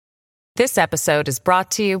This episode is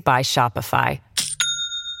brought to you by Shopify.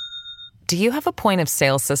 Do you have a point of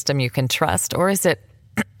sale system you can trust, or is it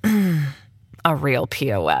a real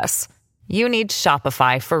POS? You need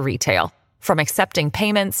Shopify for retail. From accepting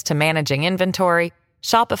payments to managing inventory,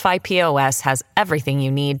 Shopify POS has everything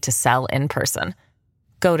you need to sell in person.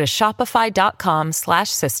 Go to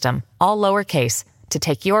shopify.com/system, all lowercase, to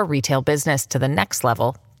take your retail business to the next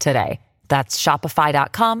level today. That's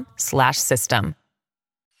shopify.com/system.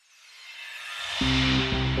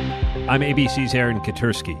 I'm ABC's Aaron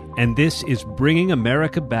Katursky, and this is Bringing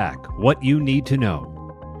America Back, What You Need to Know.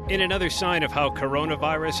 In another sign of how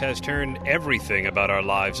coronavirus has turned everything about our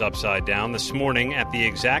lives upside down, this morning, at the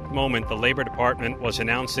exact moment the Labor Department was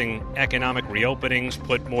announcing economic reopenings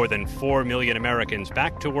put more than 4 million Americans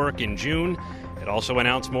back to work in June, it also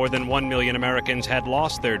announced more than 1 million Americans had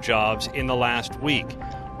lost their jobs in the last week.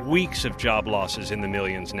 Weeks of job losses in the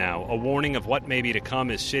millions now, a warning of what may be to come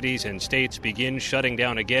as cities and states begin shutting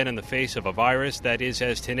down again in the face of a virus that is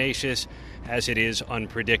as tenacious as it is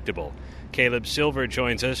unpredictable. Caleb Silver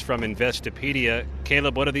joins us from Investopedia.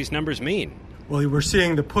 Caleb, what do these numbers mean? Well, we're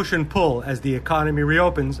seeing the push and pull as the economy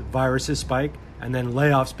reopens, viruses spike, and then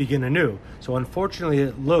layoffs begin anew. So unfortunately,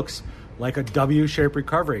 it looks like a W-shaped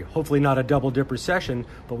recovery. Hopefully not a double-dip recession,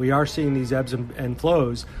 but we are seeing these ebbs and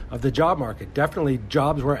flows of the job market. Definitely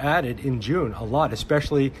jobs were added in June, a lot,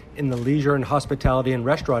 especially in the leisure and hospitality and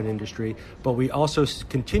restaurant industry. But we also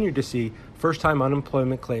continue to see first-time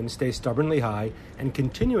unemployment claims stay stubbornly high, and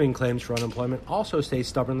continuing claims for unemployment also stay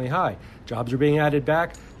stubbornly high. Jobs are being added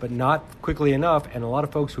back, but not quickly enough, and a lot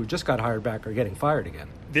of folks who just got hired back are getting fired again.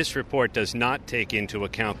 This report does not take into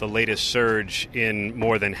account the latest surge in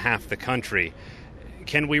more than half the country.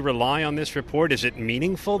 Can we rely on this report? Is it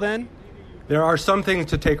meaningful then? There are some things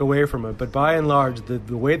to take away from it, but by and large,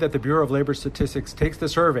 the way that the Bureau of Labor Statistics takes the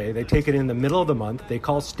survey, they take it in the middle of the month. They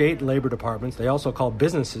call state labor departments. They also call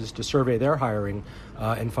businesses to survey their hiring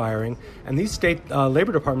and firing. And these state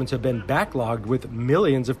labor departments have been backlogged with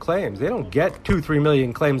millions of claims. They don't get 2-3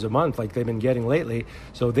 million claims a month like they've been getting lately,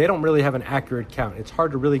 so they don't really have an accurate count. It's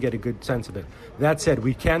hard to really get a good sense of it. That said,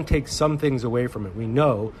 we can take some things away from it. We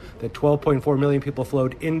know that 12.4 million people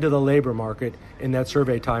flowed into the labor market in that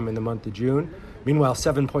survey time in the month of June. Meanwhile,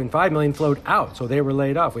 7.5 million flowed out, so they were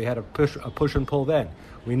laid off. We had a push and pull then.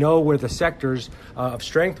 We know where the sectors of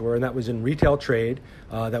strength were, and that was in retail trade,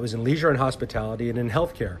 that was in leisure and hospitality, and in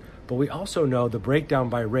healthcare. But we also know the breakdown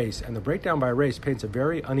by race, and the breakdown by race paints a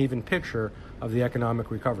very uneven picture of the economic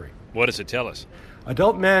recovery. What does it tell us?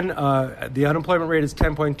 Adult men, the unemployment rate is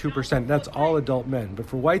 10.2%. That's all adult men. But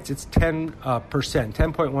for whites, it's 10%,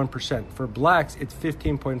 10.1%. For blacks, it's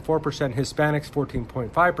 15.4%. Hispanics,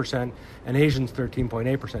 14.5%. And Asians,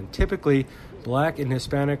 13.8%. Typically, black and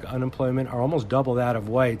Hispanic unemployment are almost double that of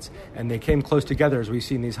whites, and they came close together as we've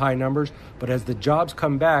seen these high numbers. But as the jobs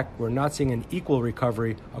come back, we're not seeing an equal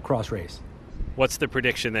recovery across race. What's the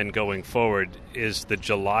prediction then going forward? Is the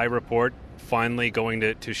July report finally going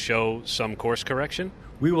to show some course correction?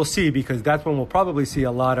 We will see, because that's when we'll probably see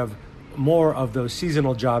a lot of more of those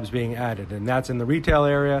seasonal jobs being added. And that's in the retail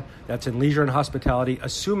area, that's in leisure and hospitality,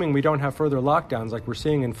 assuming we don't have further lockdowns like we're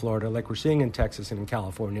seeing in Florida, like we're seeing in Texas and in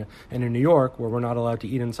California, and in New York, where we're not allowed to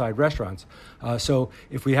eat inside restaurants. So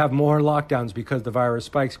if we have more lockdowns because the virus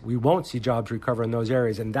spikes, we won't see jobs recover in those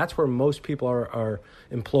areas. And that's where most people are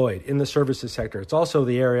employed, in the services sector. It's also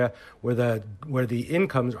the area where the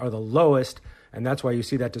incomes are the lowest, and that's why you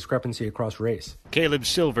see that discrepancy across race. Caleb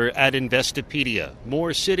Silver at Investopedia.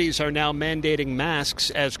 More cities are now mandating masks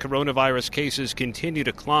as coronavirus cases continue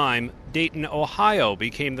to climb. Dayton, Ohio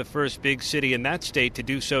became the first big city in that state to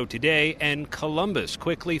do so today, and Columbus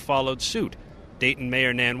quickly followed suit. Dayton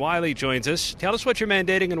Mayor Nan Wiley joins us. Tell us what you're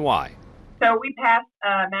mandating and why. So we passed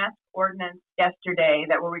a mask ordinance yesterday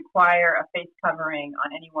that will require a face covering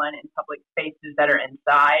on anyone in public spaces that are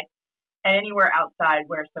inside, and anywhere outside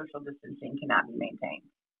where social distancing cannot be maintained.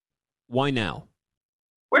 Why now?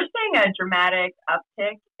 We're seeing a dramatic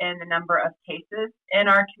uptick in the number of cases in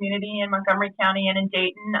our community in Montgomery County and in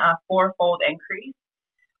Dayton, a fourfold increase.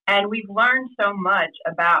 And we've learned so much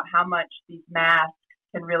about how much these masks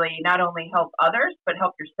can really not only help others, but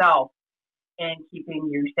help yourself in keeping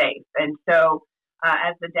you safe. And so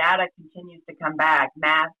as the data continues to come back,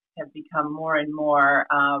 masks have become more and more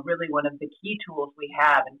really one of the key tools we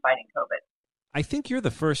have in fighting COVID. I think you're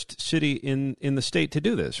the first city in the state to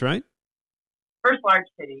do this, right? First large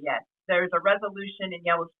city, yes. There's a resolution in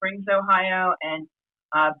Yellow Springs, Ohio, and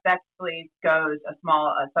Bexley goes, a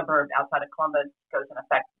small suburb outside of Columbus, goes in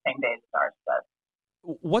effect the same day as ours does.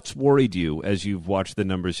 What's worried you as you've watched the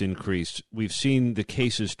numbers increase? We've seen the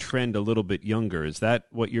cases trend a little bit younger. Is that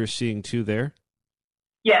what you're seeing too there?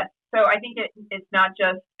 Yes. So I think it's not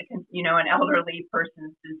just, an elderly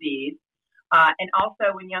person's disease. And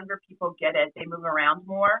also when younger people get it, they move around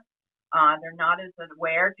more. They're not as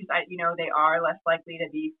aware because, they are less likely to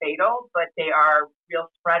be fatal, but they are real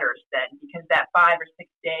spreaders then, because that 5 or 6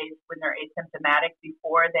 days when they're asymptomatic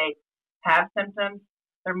before they have symptoms,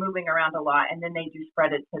 they're moving around a lot, and then they do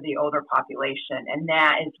spread it to the older population. And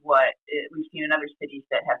that is what we've seen in other cities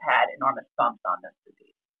that have had enormous bumps on this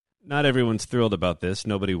disease. Not everyone's thrilled about this.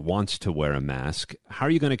 Nobody wants to wear a mask. How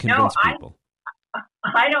are you going to convince people?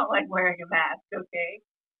 I don't like wearing a mask, okay?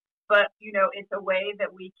 But, it's a way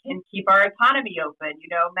that we can keep our economy open.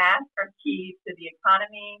 Masks are key to the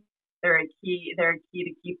economy. They're key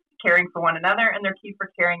to keep caring for one another, and they're key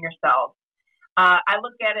for caring yourself. I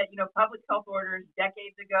look at it, public health orders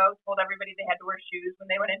decades ago told everybody they had to wear shoes when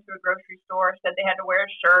they went into a grocery store, said they had to wear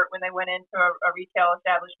a shirt when they went into a retail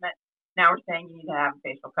establishment. Now we're saying you need to have a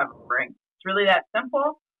facial covering. It's really that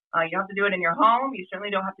simple. You don't have to do it in your home. You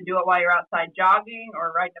certainly don't have to do it while you're outside jogging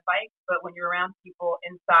or riding a bike. But when you're around people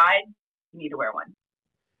inside, you need to wear one.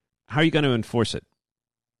 How are you going to enforce it?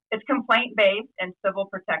 It's complaint-based and civil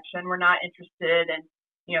protection. We're not interested in,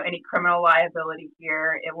 any criminal liability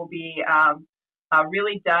here. It will be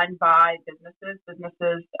really done by businesses.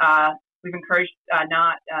 We've encouraged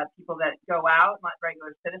not people that go out, not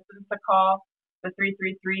regular citizens, to call the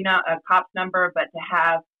 333 COPS number, but to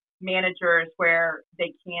have managers where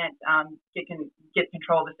they can't get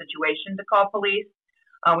control of the situation to call police.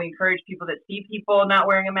 We encourage people that see people not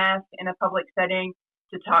wearing a mask in a public setting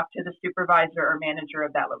to talk to the supervisor or manager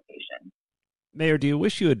of that location. Mayor, do you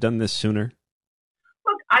wish you had done this sooner?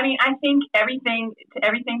 Look, I think everything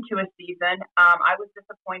to a season. I was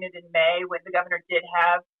disappointed in May when the governor did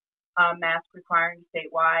have mask requiring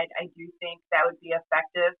statewide. I do think that would be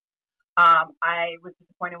effective. I was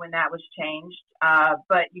disappointed when that was changed.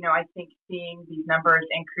 But, I think seeing these numbers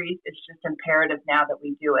increase, it's just imperative now that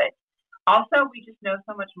we do it. Also, we just know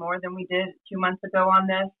so much more than we did 2 months ago on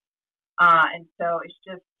this. And so it's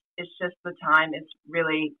just the time. It's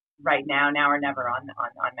really right now or never on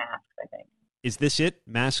masks, I think. Is this it?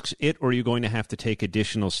 Masks it? Or are you going to have to take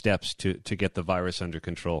additional steps to get the virus under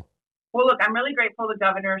control? Well, look, I'm really grateful the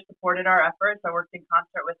governor supported our efforts. I worked in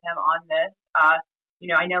concert with him on this.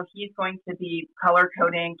 I know he's going to be color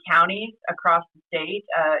coding counties across the state,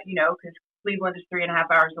 because Cleveland is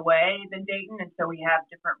 3.5 hours away than Dayton, and so we have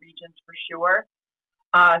different regions for sure.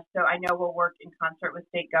 So I know we'll work in concert with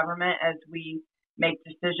state government as we make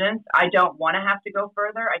decisions. I don't want to have to go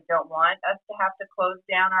further. I don't want us to have to close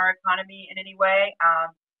down our economy in any way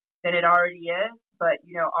than it already is. But,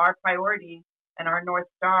 our priority and our North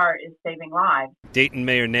Star is saving lives. Dayton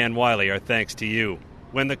Mayor Nan Wiley, our thanks to you.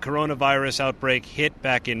 When the coronavirus outbreak hit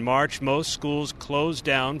back in March, most schools closed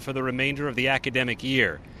down for the remainder of the academic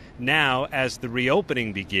year. Now, as the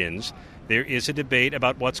reopening begins, there is a debate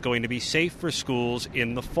about what's going to be safe for schools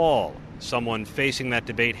in the fall. Someone facing that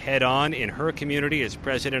debate head-on in her community is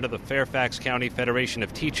president of the Fairfax County Federation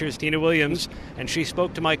of Teachers, Tina Williams, and she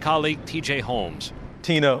spoke to my colleague, TJ Holmes.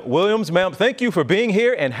 Tina Williams, ma'am, thank you for being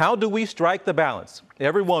here. And how do we strike the balance?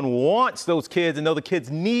 Everyone wants those kids and know the kids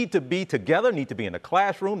need to be together, need to be in a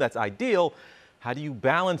classroom. That's ideal. How do you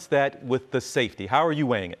balance that with the safety? How are you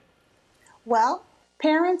weighing it? Well,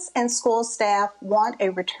 parents and school staff want a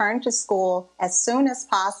return to school as soon as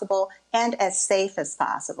possible and as safe as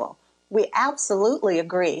possible. We absolutely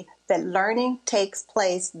agree that learning takes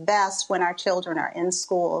place best when our children are in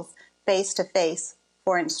schools face-to-face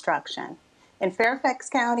for instruction. In Fairfax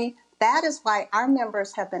County, that is why our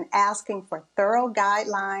members have been asking for thorough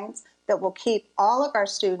guidelines that will keep all of our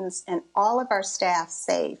students and all of our staff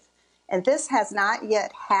safe. And this has not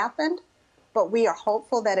yet happened, but we are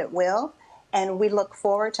hopeful that it will. And we look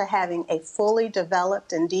forward to having a fully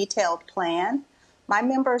developed and detailed plan. My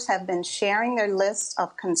members have been sharing their lists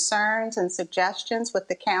of concerns and suggestions with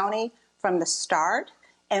the county from the start,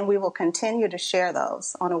 and we will continue to share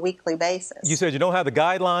those on a weekly basis. You said you don't have the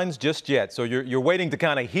guidelines just yet, so you're waiting to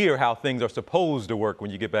kind of hear how things are supposed to work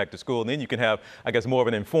when you get back to school, and then you can have, I guess, more of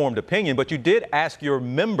an informed opinion. But you did ask your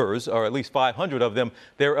members, or at least 500 of them,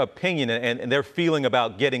 their opinion and their feeling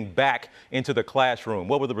about getting back into the classroom.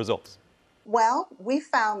 What were the results? Well, we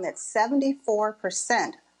found that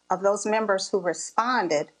 74% of those members who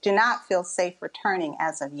responded do not feel safe returning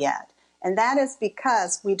as of yet. And that is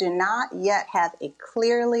because we do not yet have a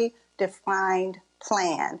clearly defined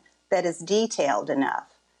plan that is detailed enough.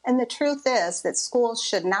 And the truth is that schools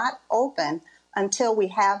should not open until we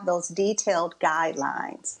have those detailed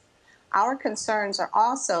guidelines. Our concerns are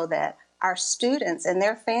also that our students and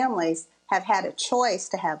their families have had a choice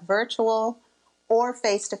to have virtual or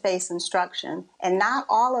face-to-face instruction, and not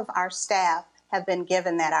all of our staff have been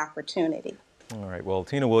given that opportunity. All right. Well,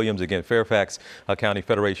 Tina Williams, again, Fairfax County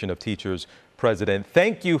Federation of Teachers President,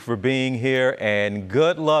 thank you for being here and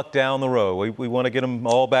good luck down the road. We want to get them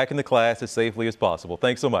all back in the class as safely as possible.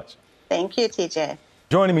 Thanks so much. Thank you, TJ.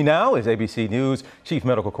 Joining me now is ABC News Chief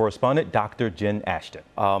Medical Correspondent Dr. Jen Ashton.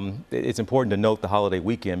 It's important to note the holiday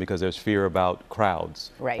weekend because there's fear about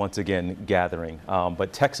crowds once again gathering.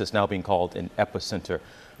 But Texas now being called an epicenter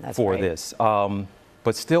for this.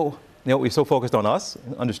 But still, we're so focused on us,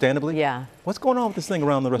 understandably. Yeah. What's going on with this thing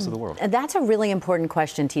around the rest of the world? That's a really important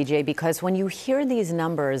question, TJ, because when you hear these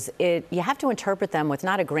numbers, you have to interpret them with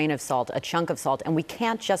not a grain of salt, a chunk of salt, and we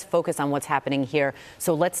can't just focus on what's happening here.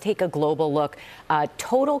 So let's take a global look.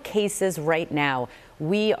 Total cases right now,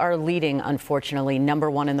 we are leading, unfortunately,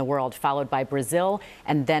 #1 in the world, followed by Brazil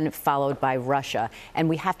and then followed by Russia. And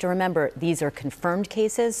we have to remember, these are confirmed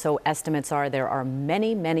cases, so estimates are there are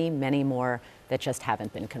many, many, many more that just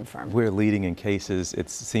haven't been confirmed. We're leading in cases. It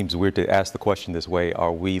seems weird to ask the question this way.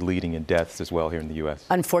 Are we leading in deaths as well here in the U.S.?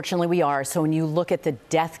 Unfortunately, we are. So when you look at the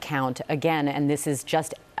death count, again, and this is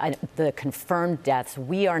just the confirmed deaths,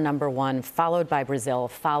 we are #1, followed by Brazil,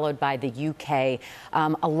 followed by the UK.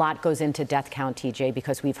 A lot goes into death count, TJ,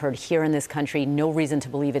 because we've heard here in this country, no reason to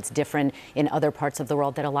believe it's different in other parts of the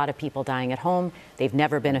world, that a lot of people dying at home. They've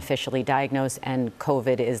never been officially diagnosed, and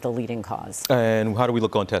COVID is the leading cause. And how do we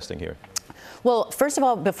look on testing here? Well, first of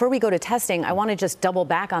all, before we go to testing, I want to just double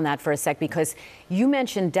back on that for a sec, because you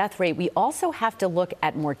mentioned death rate. We also have to look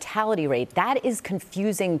at mortality rate. That is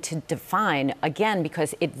confusing to define, again,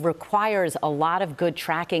 because it requires a lot of good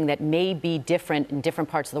tracking that may be different in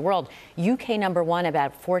different parts of the world. UK #1,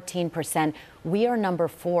 about 14%. We are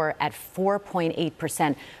 #4 at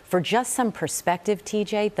 4.8%. For just some perspective,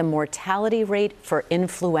 TJ, the mortality rate for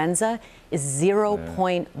influenza is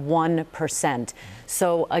 0.1%.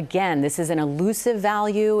 So again, this is an elusive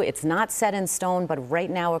value. It's not set in stone, but right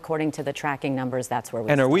now, according to the tracking numbers, that's where we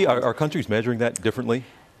stand. And are countries measuring that differently?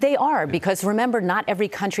 They are, because remember, not every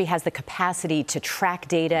country has the capacity to track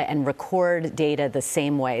data and record data the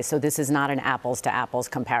same way. So this is not an apples to apples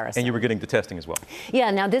comparison. And you were getting to testing as well. Yeah,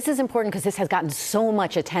 now this is important because this has gotten so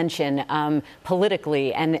much attention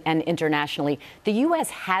politically and internationally. The U.S.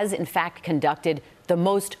 has, in fact, conducted the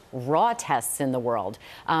most raw tests in the world,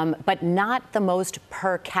 but not the most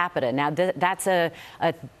per capita. Now, that's a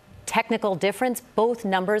technical difference. Both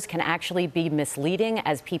numbers can actually be misleading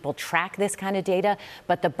as people track this kind of data.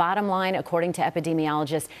 But the bottom line, according to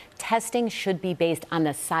epidemiologists, testing should be based on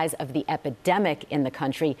the size of the epidemic in the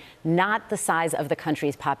country, not the size of the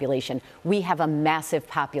country's population. We have a massive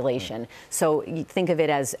population, so you think of it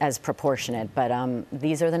as proportionate. But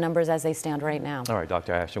these are the numbers as they stand right now. All right,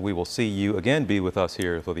 Dr. Ashton, we will see you again. Be with us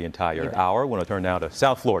here for the entire hour. I want to turn now to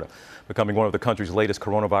South Florida, becoming one of the country's latest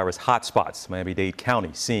coronavirus hotspots. Miami-Dade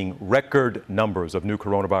County seeing record numbers of new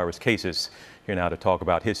coronavirus cases. Here now to talk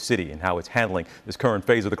about his city and how it's handling this current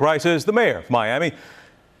phase of the crisis, the mayor of Miami,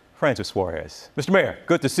 Francis Suarez. Mr. Mayor,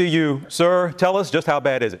 good to see you, sir. Tell us, just how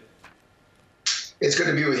bad is it? It's good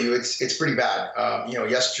to be with you. It's pretty bad.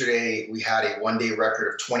 Yesterday we had a one-day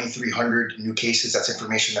record of 2,300 new cases. That's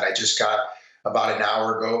information that I just got about an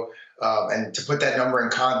hour ago. And to put that number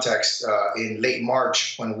in context, in late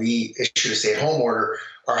March, when we issued a stay-at-home order,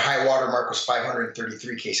 our high water mark was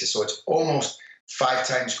 533 cases. So it's almost 5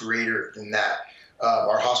 times greater than that.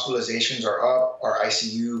 Our hospitalizations are up. Our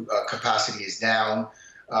ICU capacity is down.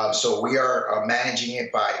 So we are managing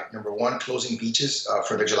it by, #1, closing beaches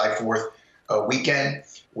for the July 4th weekend.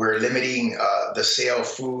 We're limiting the sale of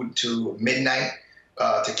food to midnight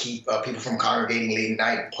to keep people from congregating late at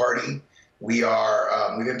night and partying. We've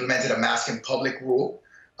implemented a mask in public rule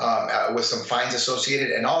with some fines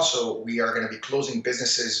associated. And also, we are going to be closing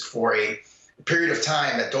businesses for a period of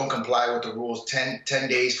time that don't comply with the rules, 10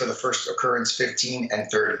 days for the first occurrence, 15 and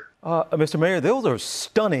 30. Mr. Mayor, those are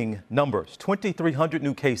stunning numbers, 2,300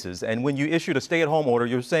 new cases. And when you issued a stay-at-home order,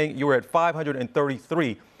 you're saying you were at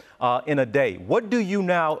 533 in a day. What do you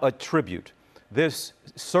now attribute this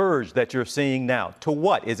surge that you're seeing now to?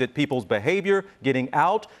 What? Is it people's behavior, getting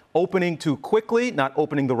out, opening too quickly, not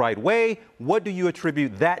opening the right way? What do you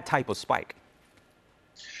attribute that type of spike?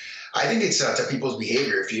 I think it's to people's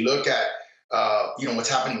behavior. If you look at what's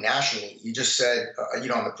happening nationally, you just said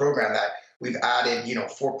on the program that we've added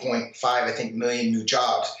 4.5 million new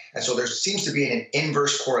jobs, and so there seems to be an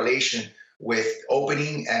inverse correlation with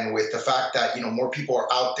opening and with the fact that more people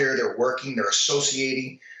are out there, they're working, they're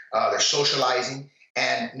associating, they're socializing,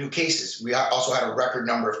 and new cases. We also had a record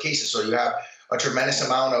number of cases, so you have a tremendous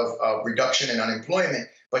amount of reduction in unemployment,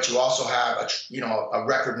 but you also have a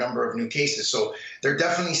record number of new cases. So there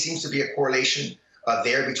definitely seems to be a correlation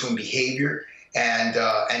there between behavior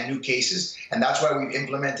and new cases. And that's why we've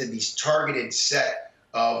implemented these targeted set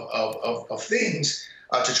of things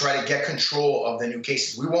to try to get control of the new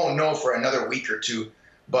cases. We won't know for another week or two,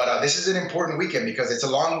 but this is an important weekend because it's a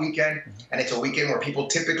long weekend and it's a weekend where people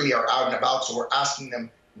typically are out and about. So we're asking them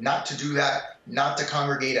not to do that, not to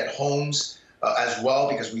congregate at homes as well,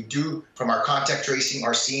 because we do, from our contact tracing,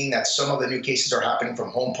 are seeing that some of the new cases are happening from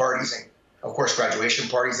home parties and, of course, graduation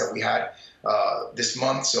parties that we had this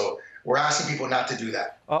month. So we're asking people not to do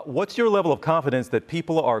that. What's your level of confidence that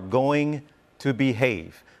people are going to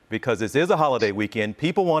behave? Because this is a holiday weekend.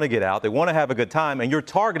 People want to get out. They want to have a good time. And you're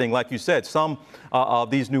targeting, like you said, some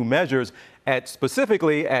of these new measures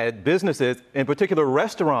specifically at businesses, in particular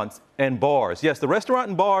restaurants and bars. Yes, the restaurant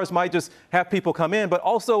and bars might just have people come in, but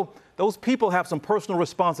also those people have some personal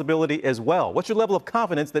responsibility as well. What's your level of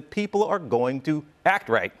confidence that people are going to act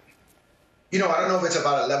right? I don't know if it's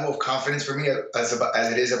about a level of confidence for me as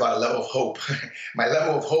it is about a level of hope. My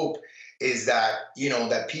level of hope is that,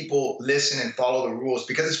 that people listen and follow the rules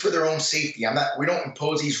because it's for their own safety. We don't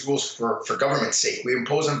impose these rules for government's sake. We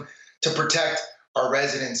impose them to protect our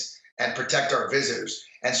residents and protect our visitors.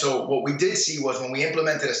 And so what we did see was when we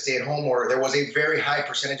implemented a stay-at-home order, there was a very high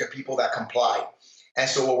percentage of people that complied. And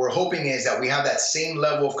so what we're hoping is that we have that same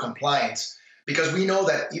level of compliance, because we know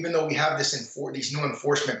that even though we have these new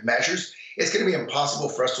enforcement measures, it's going to be impossible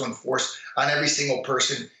for us to enforce on every single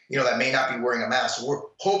person, that may not be wearing a mask. So we're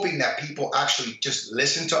hoping that people actually just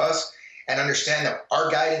listen to us and understand that our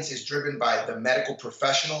guidance is driven by the medical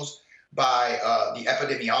professionals, by the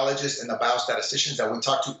epidemiologists and the biostatisticians that we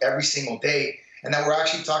talk to every single day, and that we're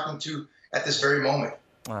actually talking to at this very moment.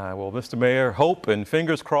 Well, Mr. Mayor, hope and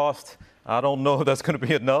fingers crossed. I don't know if that's going to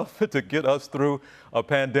be enough to get us through a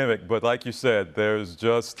pandemic. But like you said, there's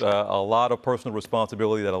just a lot of personal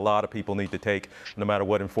responsibility that a lot of people need to take, no matter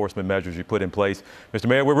what enforcement measures you put in place. Mr.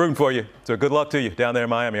 Mayor, we're rooting for you. So good luck to you down there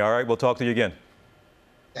in Miami. All right, we'll talk to you again.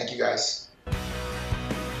 Thank you, guys.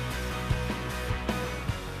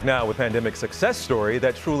 Now, with pandemic success story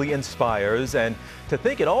that truly inspires, and to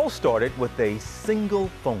think it all started with a single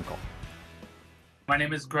phone call. My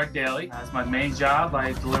name is Greg Daly. That's my main job.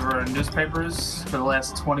 I deliver newspapers for the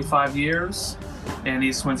last 25 years in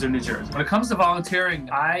East Windsor, New Jersey. When it comes to volunteering,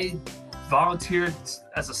 I volunteered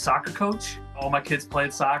as a soccer coach. All my kids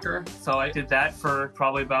played soccer, so I did that for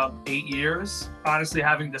probably about 8 years. Honestly,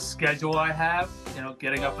 having the schedule I have,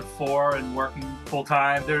 getting up at 4 and working full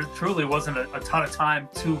time, there truly wasn't a ton of time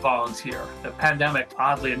to volunteer. The pandemic,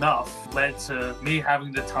 oddly enough, led to me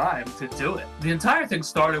having the time to do it. The entire thing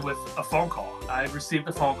started with a phone call. I received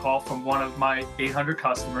a phone call from one of my 800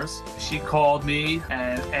 customers. She called me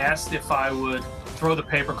and asked if I would throw the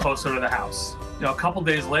paper closer to the house. A couple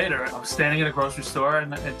days later, I was standing in a grocery store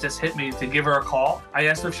and it just hit me to give her a call. I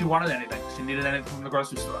asked her if she wanted anything. She needed anything from the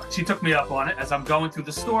grocery store. She took me up on it. As I'm going through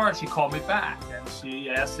the store, she called me back and she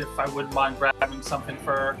asked if I wouldn't mind grabbing something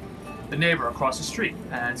for the neighbor across the street.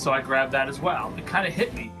 And so I grabbed that as well. It kind of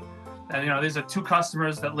hit me. And, these are two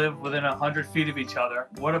customers that live within 100 feet of each other.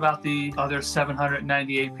 What about the other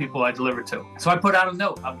 798 people I delivered to? So I put out a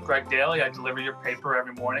note. I'm Greg Daly. I deliver your paper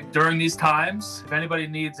every morning. During these times, if anybody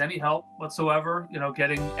needs any help whatsoever,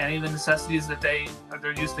 getting any of the necessities that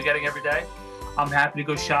they're used to getting every day, I'm happy to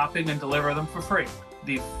go shopping and deliver them for free.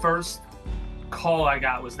 The first call I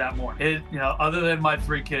got was that morning. Other than my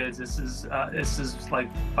 3 kids, this is like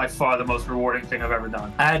by far the most rewarding thing I've ever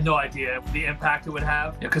done. I had no idea the impact it would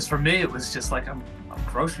have, because for me it was just like I'm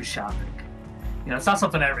grocery shopping. It's not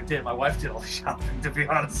something I ever did. My wife did all the shopping, to be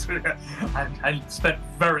honest with you. I spent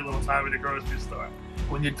very little time in the grocery store.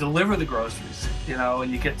 When you deliver the groceries, and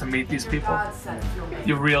you get to meet these people,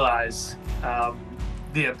 you realize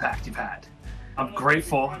the impact you've had. I'm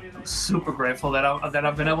grateful, super grateful that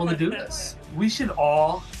I've been able to do this. We should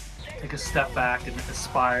all take a step back and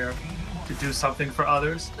aspire to do something for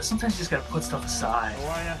others. Sometimes you just gotta put stuff aside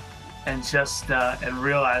and just and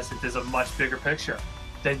realize that there's a much bigger picture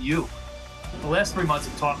than you. The last 3 months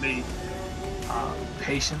have taught me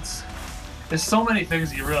patience. There's so many things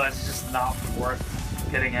that you realize it's just not worth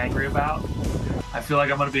getting angry about. I feel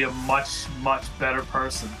like I'm gonna be a much, much better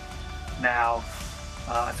person now.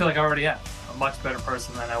 I feel like I already am a much better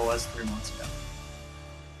person than I was 3 months ago.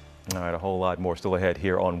 All right, a whole lot more still ahead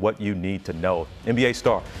here on What You Need to Know. NBA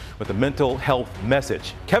star with a mental health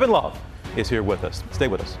message. Kevin Love is here with us. Stay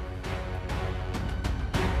with us.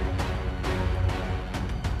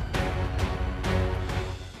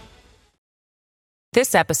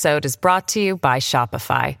 This episode is brought to you by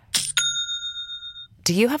Shopify.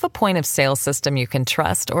 Do you have a point of sale system you can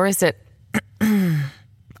trust, or is it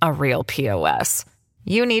a real POS?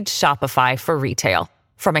 You need Shopify for retail.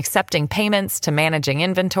 From accepting payments to managing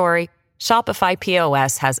inventory, Shopify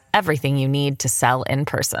POS has everything you need to sell in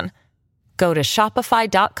person. Go to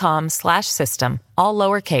shopify.com/system, all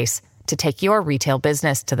lowercase, to take your retail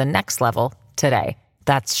business to the next level today.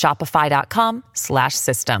 That's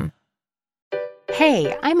shopify.com/system.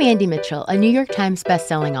 Hey, I'm Andy Mitchell, a New York Times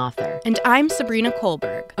bestselling author. And I'm Sabrina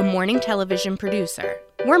Kohlberg, a morning television producer.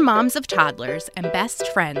 We're moms of toddlers and best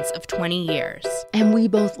friends of 20 years. And we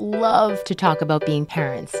both love to talk about being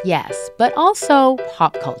parents, yes, but also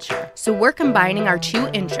pop culture. So we're combining our two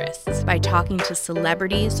interests by talking to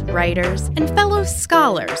celebrities, writers, and fellow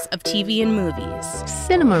scholars of TV and movies.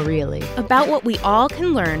 Cinema, really. About what we all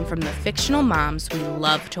can learn from the fictional moms we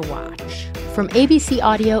love to watch. From ABC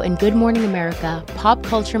Audio and Good Morning America, Pop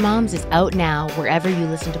Culture Moms is out now wherever you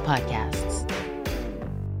listen to podcasts.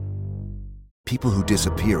 People who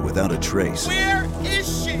disappear without a trace. Where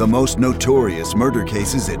is she? The most notorious murder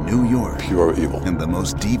cases in New York. Pure evil. And the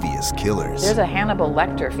most devious killers. There's a Hannibal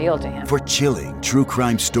Lecter feel to him. For chilling true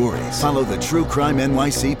crime stories, follow the True Crime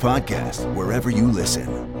NYC podcast wherever you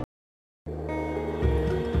listen.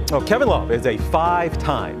 Oh, Kevin Love is a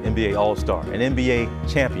 5-time NBA All-Star, an NBA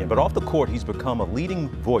champion, but off the court, he's become a leading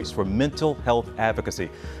voice for mental health advocacy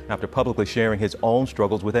after publicly sharing his own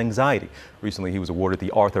struggles with anxiety. Recently, he was awarded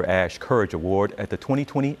the Arthur Ashe Courage Award at the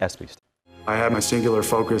 2020 ESPYs. I had my singular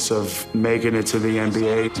focus of making it to the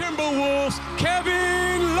NBA. Timberwolves,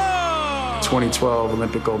 Kevin Love! 2012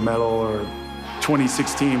 Olympic gold medal, or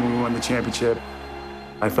 2016 when we won the championship.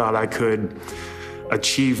 I thought I could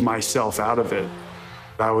achieve myself out of it.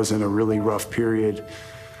 I was in a really rough period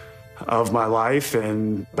of my life,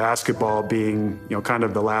 and basketball being, kind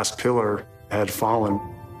of the last pillar had fallen.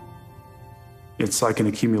 It's like an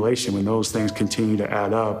accumulation. When those things continue to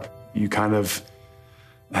add up, you kind of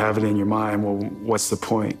have it in your mind, well, what's the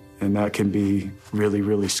point? And that can be really,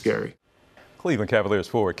 really scary. Cleveland Cavaliers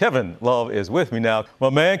forward Kevin Love is with me now.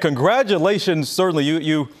 Well, man, congratulations. Certainly,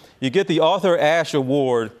 you get the Arthur Ashe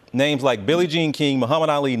Award. Names like Billie Jean King,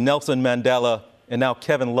 Muhammad Ali, Nelson Mandela, and now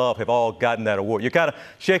Kevin Love have all gotten that award. You're kind of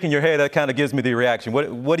shaking your head. That kind of gives me the reaction.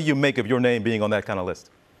 What do you make of your name being on that kind of list?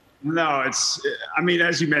 No, as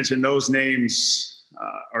you mentioned, those names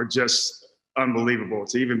are just unbelievable.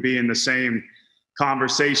 To even be in the same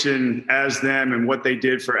conversation as them and what they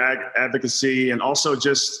did for advocacy, and also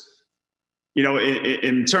just,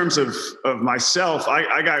 in terms of myself,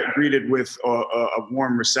 I got greeted with a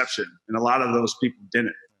warm reception, and a lot of those people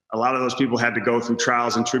didn't. A lot of those people had to go through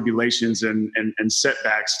trials and tribulations and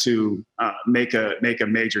setbacks to make a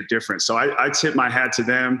major difference. So I tip my hat to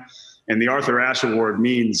them, and the Arthur Ashe Award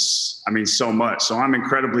means so much. So I'm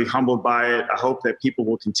incredibly humbled by it. I hope that people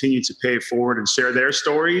will continue to pay it forward and share their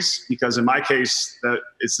stories, because in my case,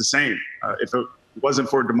 it's the same. If it wasn't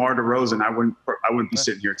for DeMar DeRozan, I wouldn't be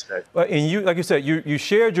sitting here today. And you, like you said, you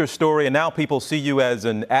shared your story, and now people see you as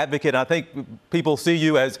an advocate. I think people see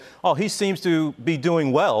you as, oh, he seems to be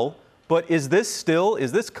doing well. But is this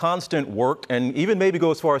constant work, and even maybe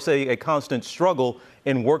go as far as say a constant struggle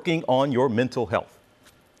in working on your mental health?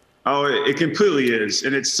 Oh, it completely is.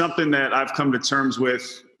 And it's something that I've come to terms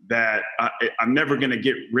with, that I'm never going to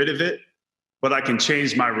get rid of it, but I can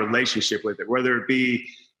change my relationship with it, whether it be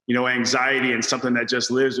anxiety and something that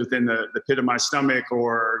just lives within the pit of my stomach,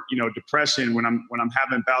 or, depression when I'm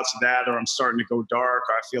having bouts of that, or I'm starting to go dark,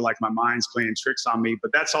 or I feel like my mind's playing tricks on me.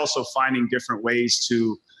 But that's also finding different ways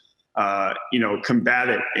to, combat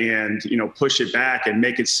it and, push it back and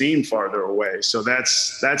make it seem farther away. So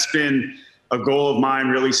that's been a goal of mine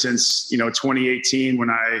really since, 2018, when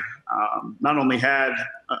I not only had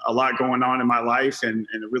a lot going on in my life and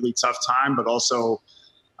a really tough time, but also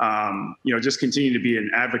just continue to be an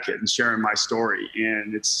advocate and sharing my story.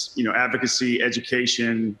 And it's, advocacy,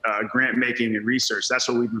 education, grant making, and research. That's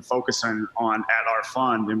what we've been focusing on at our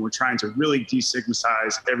fund. And we're trying to really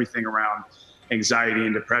destigmatize everything around anxiety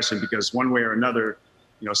and depression, because one way or another,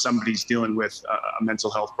 somebody's dealing with a mental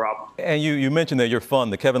health problem. And you mentioned that your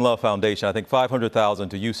fund, the Kevin Love Foundation, I think $500,000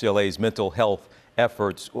 to UCLA's mental health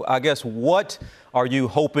efforts. I guess, what are you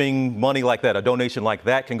hoping money like that, a donation like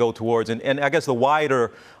that, can go towards, and I guess the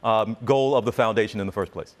wider goal of the foundation in the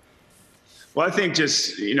first place? Well, I think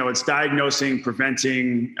just, it's diagnosing,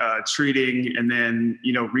 preventing, treating, and then,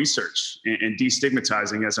 research and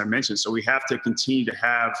destigmatizing, as I mentioned. So we have to continue to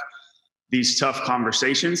have these tough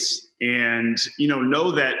conversations and,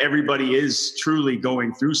 know that everybody is truly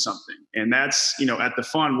going through something. And that's, at the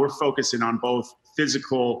fund, we're focusing on both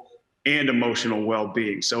physical and emotional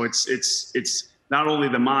well-being. So it's not only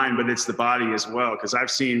the mind, but it's the body as well. Because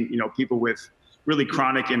I've seen, people with really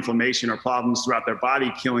chronic inflammation or problems throughout their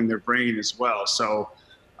body killing their brain as well. So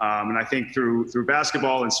And I think through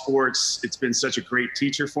basketball and sports, it's been such a great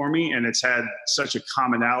teacher for me, and it's had such a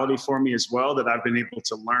commonality for me as well that I've been able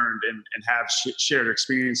to learn and have shared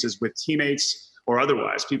experiences with teammates or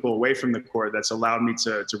otherwise, people away from the court, that's allowed me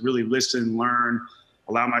to really listen, learn,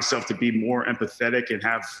 allow myself to be more empathetic and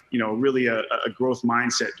have, really a growth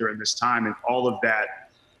mindset during this time. And all of that,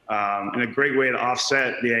 and a great way to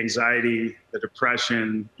offset the anxiety, the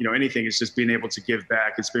depression, anything, is just being able to give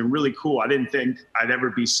back. It's been really cool. I didn't think I'd ever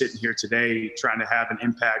be sitting here today trying to have an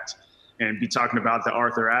impact and be talking about the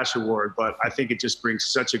Arthur Ashe Award, but I think it just brings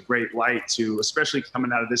such a great light to, especially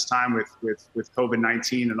coming out of this time with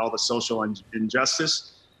COVID-19 and all the social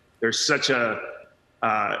injustice. There's such a,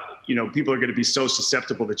 people are going to be so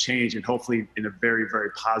susceptible to change, and hopefully in a very,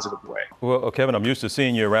 very positive way. Well, Kevin, I'm used to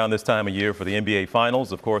seeing you around this time of year for the NBA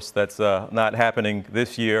Finals. Of course, that's not happening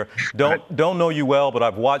this year. Don't know you well, but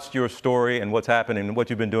I've watched your story and what's happening and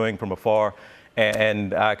what you've been doing from afar.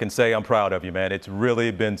 And I can say I'm proud of you, man. It's really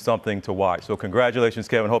been something to watch. So congratulations,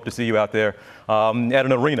 Kevin. Hope to see you out there at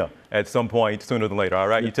an arena at some point sooner than later. All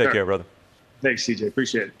right, you take care, brother. Thanks, CJ.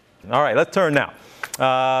 Appreciate it. All right, let's turn now.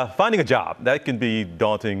 Finding a job, that can be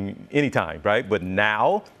daunting anytime, right? But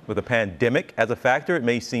now, with a pandemic as a factor, it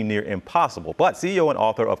may seem near impossible. But CEO and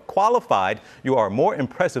author of Qualified, you are more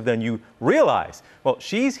impressive than you realize. Well,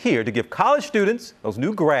 she's here to give college students, those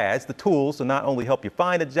new grads, the tools to not only help you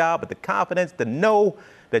find a job, but the confidence to know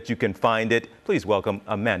that you can find it. Please welcome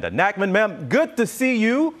Amanda Nachman. Ma'am, good to see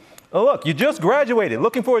you. Oh, look, you just graduated,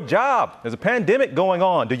 looking for a job. There's a pandemic going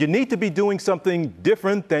on. Do you need to be doing something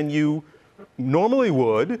different than you normally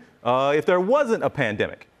would if there wasn't a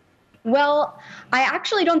pandemic? Well, I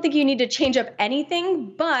actually don't think you need to change up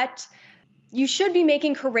anything, but you should be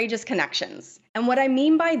making courageous connections. And what I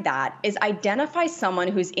mean by that is identify someone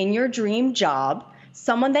who's in your dream job,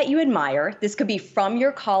 someone that you admire. This could be from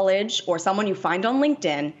your college or someone you find on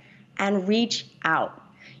LinkedIn, and reach out.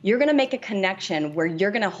 You're going to make a connection where you're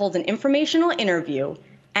going to hold an informational interview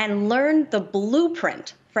and learn the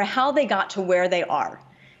blueprint for how they got to where they are.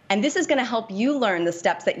 And this is going to help you learn the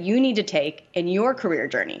steps that you need to take in your career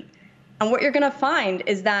journey. And what you're going to find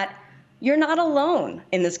is that you're not alone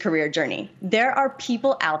in this career journey. There are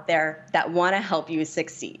people out there that want to help you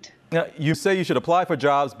succeed. Now, you say you should apply for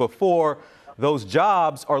jobs before those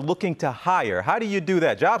jobs are looking to hire. How do you do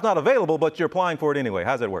that? Job's not available, but you're applying for it anyway.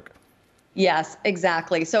 How's that work? Yes,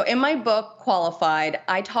 exactly. So in my book, Qualified,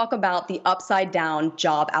 I talk about the upside down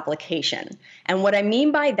job application. And what I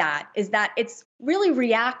mean by that is that it's really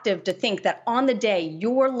reactive to think that on the day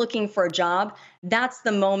you're looking for a job, that's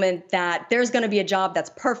the moment that there's going to be a job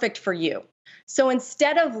that's perfect for you. So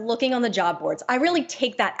instead of looking on the job boards, I really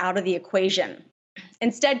take that out of the equation.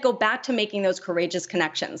 Instead, go back to making those courageous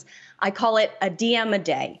connections. I call it a DM a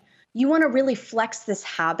day. You want to really flex this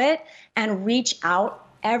habit and reach out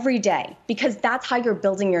every day, because that's how you're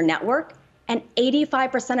building your network. And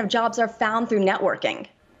 85% of jobs are found through networking.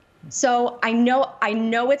 So I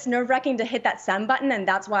know it's nerve-wracking to hit that send button, and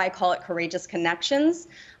that's why I call it courageous connections.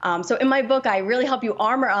 So in my book, I really help you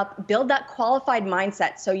armor up, build that qualified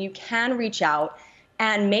mindset so you can reach out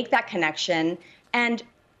and make that connection. And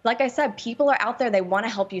like I said, people are out there, they want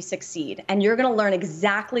to help you succeed. And you're going to learn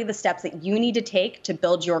exactly the steps that you need to take to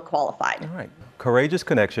build your Qualified. All right. Courageous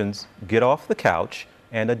connections, get off the couch,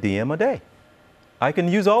 and a DM a day. I can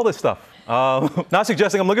use all this stuff. Not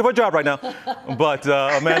suggesting I'm looking for a job right now, but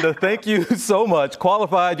Amanda, thank you so much.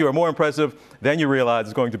 Qualified, you are more impressive than you realize.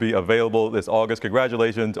 It's going to be available this August.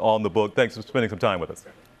 Congratulations on the book. Thanks for spending some time with us.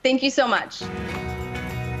 Thank you so much.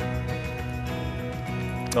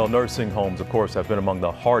 Well, nursing homes, of course, have been among the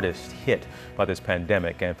hardest hit by this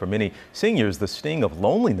pandemic. And for many seniors, the sting of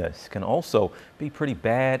loneliness can also be pretty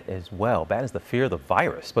bad as well. Bad as the fear of the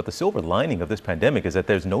virus. But the silver lining of this pandemic is that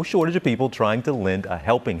there's no shortage of people trying to lend a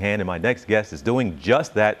helping hand. And my next guest is doing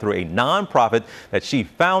just that through a nonprofit that she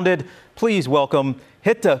founded. Please welcome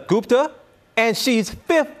Hita Gupta. And she's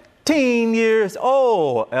 15 years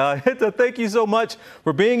old. Hita, thank you so much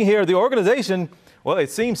for being here. The organization, well,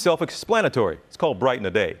 it seems self-explanatory. It's called Brighten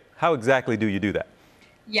a Day. How exactly do you do that?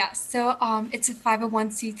 Yeah, so it's a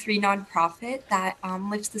 501c3 nonprofit that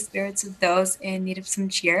lifts the spirits of those in need of some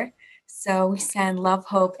cheer. So we send love,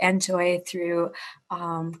 hope, and joy through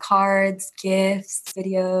cards, gifts,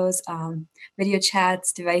 videos, video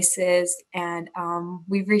chats, devices, and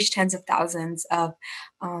we've reached tens of thousands of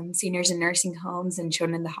seniors in nursing homes and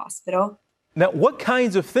children in the hospital. Now, what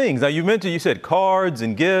kinds of things? Now, you said cards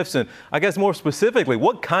and gifts, and I guess more specifically,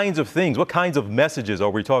 what kinds of things, what kinds of messages are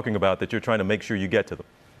we talking about that you're trying to make sure you get to them?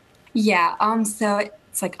 Yeah, so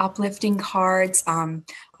It's like uplifting cards,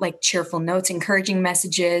 like cheerful notes, encouraging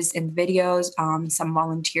messages in videos. Some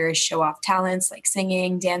volunteers show off talents like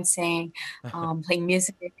singing, dancing, playing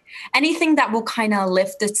music, anything that will kind of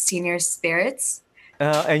lift the seniors' spirits.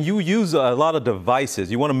 And you use a lot of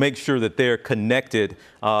devices. You want to make sure that they're connected,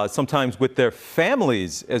 sometimes with their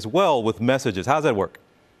families as well, with messages. How does that work?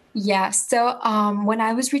 Yeah, so when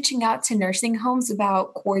I was reaching out to nursing homes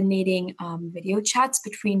about coordinating video chats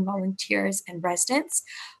between volunteers and residents,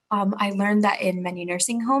 I learned that in many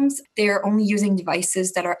nursing homes, they're only using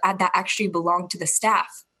devices that actually belong to the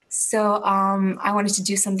staff. So I wanted to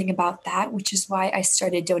do something about that, which is why I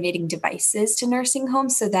started donating devices to nursing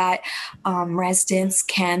homes so that residents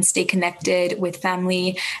can stay connected with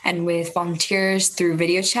family and with volunteers through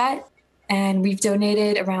video chat. And we've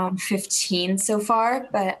donated around 15 so far,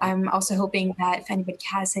 but I'm also hoping that if anybody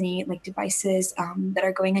has any like devices that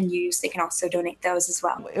are going unused, they can also donate those as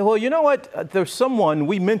well. Well, you know what? There's someone,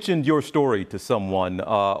 we mentioned your story to someone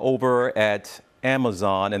over at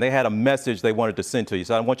Amazon, and they had a message they wanted to send to you.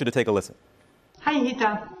 So I want you to take a listen. Hi,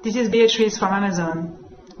 Anita. This is Beatrice from Amazon.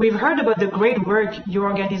 We've heard about the great work your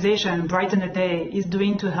organization, Brighten a Day, is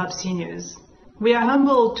doing to help seniors. We are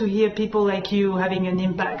humbled to hear people like you having an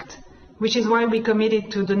impact, which is why we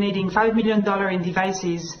committed to donating $5 million in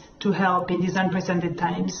devices to help in these unprecedented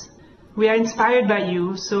times. We are inspired by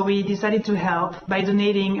you, so we decided to help by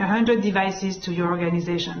donating 100 devices to your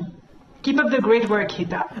organization. Keep up the great work,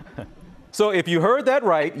 Hita. So if you heard that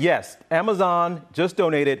right, yes, Amazon just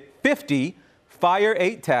donated 50 Fire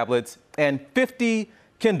 8 tablets and 50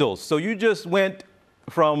 Kindles. So you just went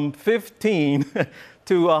from 15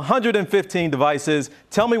 to 115 devices.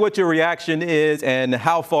 Tell me what your reaction is and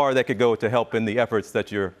how far that could go to help in the efforts that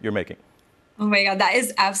you're making. Oh my God, that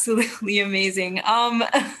is absolutely amazing.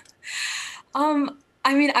 I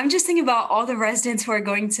mean, I'm just thinking about all the residents who are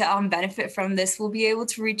going to benefit from this. We'll be able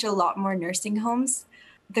to reach a lot more nursing homes.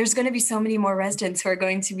 There's going to be so many more residents who are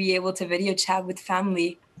going to be able to video chat with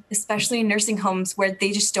family, especially in nursing homes where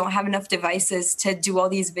they just don't have enough devices to do all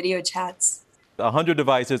these video chats. 100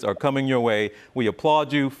 devices are coming your way. We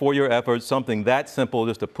applaud you for your efforts. Something that simple,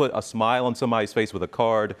 just to put a smile on somebody's face with a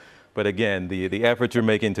card. But again, the effort you're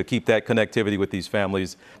making to keep that connectivity with these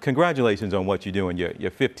families, congratulations on what you're doing. You're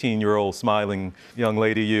 15-year-old smiling young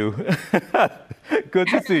lady, you. Good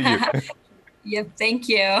to see you. Yep, thank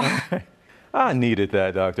you. I needed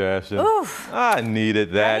that, Dr. Ashton. Oof. I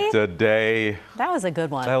needed that Right? today. That was a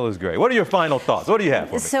good one. That was great. What are your final thoughts? What do you have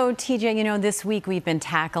for me? So, TJ, you know, this week we've been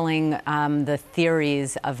tackling the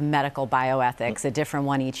theories of medical bioethics, a different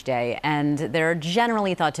one each day. And there are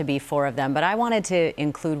generally thought to be 4 of them, but I wanted to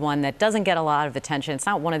include one that doesn't get a lot of attention. It's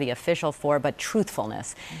not one of the official 4, but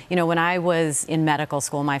truthfulness. You know, when I was in medical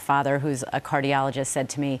school, my father, who's a cardiologist, said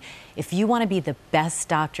to me, if you want to be the best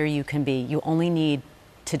doctor you can be, you only need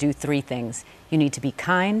to do 3 things. You need to be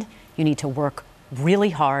kind, you need to work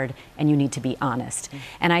really hard, and you need to be honest.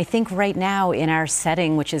 And I think right now in our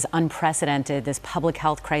setting, which is unprecedented, this public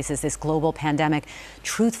health crisis, this global pandemic,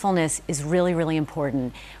 truthfulness is really, really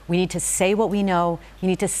important. We need to say what we know, we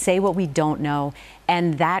need to say what we don't know,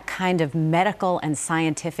 and that kind of medical and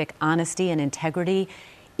scientific honesty and integrity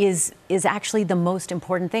is actually the most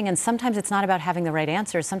important thing. And sometimes it's not about having the right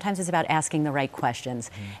answers. Sometimes it's about asking the right questions.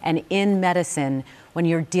 And in medicine, when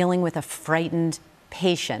you're dealing with a frightened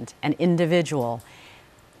patient, an individual,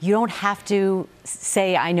 you don't have to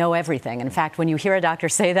say, I know everything. In fact, when you hear a doctor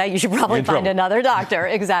say that, you should probably find another doctor.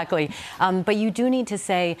 Exactly. But you do need to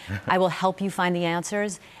say, I will help you find the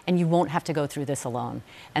answers, and you won't have to go through this alone.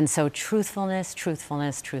 And so truthfulness,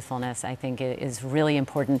 I think is really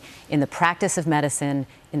important in the practice of medicine,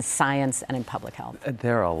 in science, and in public health.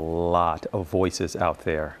 There are a lot of voices out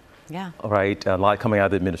there. Yeah. Right. A lot coming out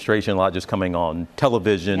of the administration, a lot just coming on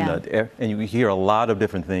television, and you hear a lot of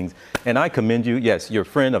different things. And I commend you. Yes, you're a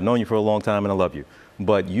friend. I've known you for a long time, and I love you.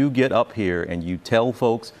 But you get up here and you tell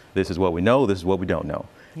folks, this is what we know, this is what we don't know.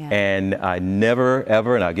 Yeah. And I never,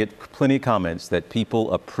 ever, and I get plenty of comments that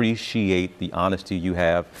people appreciate the honesty you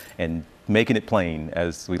have and making it plain,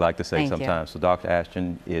 as we like to say sometimes. So, Dr.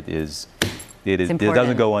 Ashton, it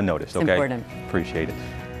doesn't go unnoticed. It's important. Appreciate it.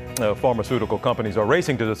 Pharmaceutical companies are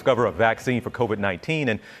racing to discover a vaccine for COVID-19,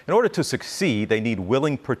 and in order to succeed, they need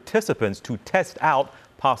willing participants to test out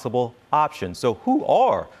possible options. So who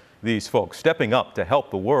are these folks stepping up to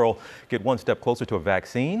help the world get one step closer to a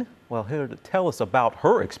vaccine? Well, here to tell us about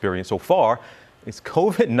her experience so far is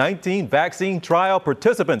COVID-19 vaccine trial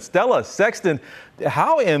participant Stella Sexton.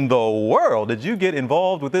 How in the world did you get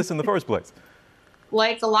involved with this in the first place?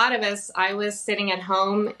 Like a lot of us, I was sitting at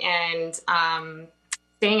home and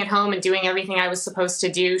staying at home and doing everything I was supposed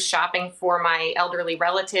to do, shopping for my elderly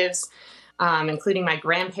relatives, including my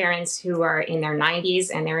grandparents who are in their 90s,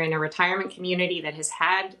 and they're in a retirement community that has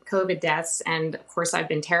had COVID deaths. And of course, I've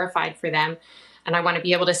been terrified for them, and I want to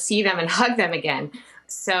be able to see them and hug them again.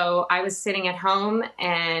 So I was sitting at home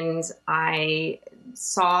and I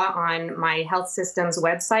saw on my health system's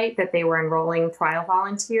website that they were enrolling trial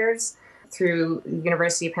volunteers through the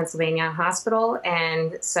University of Pennsylvania Hospital.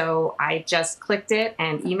 And so I just clicked it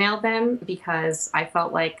and emailed them because I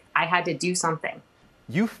felt like I had to do something.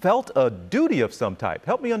 You felt a duty of some type.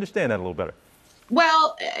 Help me understand that a little better.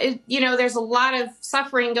 Well, there's a lot of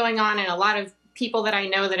suffering going on and a lot of people that I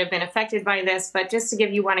know that have been affected by this. But just to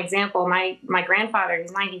give you one example, my grandfather,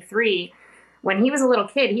 he's 93. When he was a little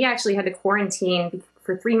kid, he actually had to quarantine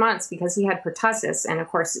for 3 months because he had pertussis. And of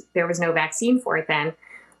course, there was no vaccine for it then.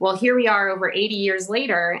 Well, here we are over 80 years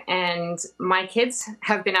later, and my kids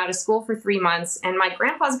have been out of school for 3 months, and my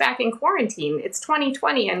grandpa's back in quarantine. It's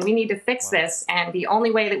 2020, and we need to fix this. And the only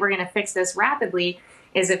way that we're going to fix this rapidly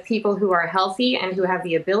is if people who are healthy and who have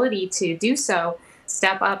the ability to do so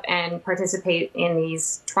step up and participate in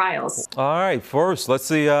these trials. All right, first, let's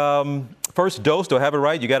see. First dose, do I have it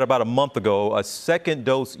right? You got it about a month ago. A second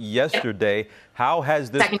dose yesterday. Yep. How has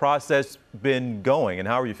this process been going, and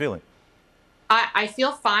how are you feeling? I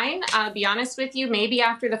feel fine. I'll be honest with you. Maybe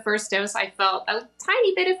after the first dose, I felt a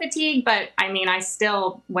tiny bit of fatigue, but I mean, I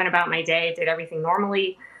still went about my day, did everything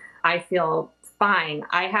normally. I feel fine.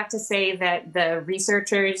 I have to say that the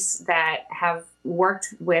researchers that have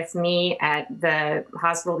worked with me at the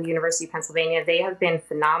hospital, the University of Pennsylvania, they have been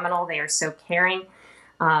phenomenal. They are so caring.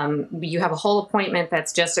 You have a whole appointment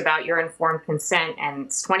that's just about your informed consent, and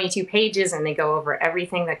it's 22 pages, and they go over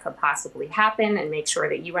everything that could possibly happen and make sure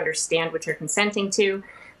that you understand what you're consenting to.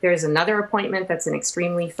 There's another appointment that's an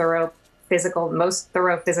extremely thorough physical, most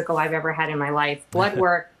thorough physical I've ever had in my life. Blood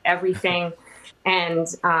work, everything. And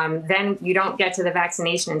then you don't get to the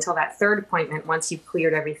vaccination until that third appointment once you've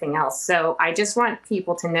cleared everything else. So I just want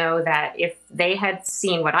people to know that if they had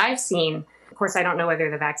seen what I've seen, of course, I don't know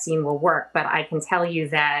whether the vaccine will work, but I can tell you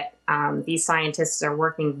that these scientists are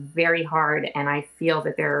working very hard, and I feel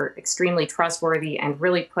that they're extremely trustworthy and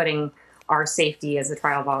really putting our safety as the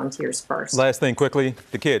trial volunteers first. Last thing quickly,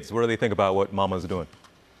 the kids, what do they think about what Mama's doing?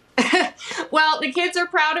 Well, the kids are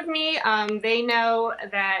proud of me. They know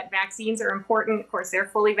that vaccines are important. Of course, they're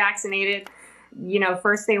fully vaccinated.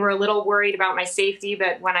 First they were a little worried about my safety,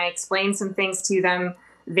 but when I explained some things to them,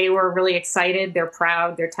 they were really excited. They're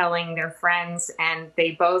proud. They're telling their friends, and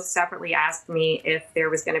they both separately asked me if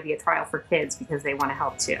there was going to be a trial for kids because they want to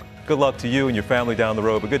help too. Good luck to you and your family down the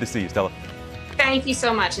road, but good to see you, Stella. Thank you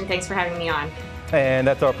so much, and thanks for having me on. And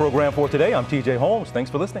that's our program for today. I'm TJ Holmes.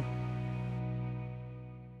 Thanks for listening.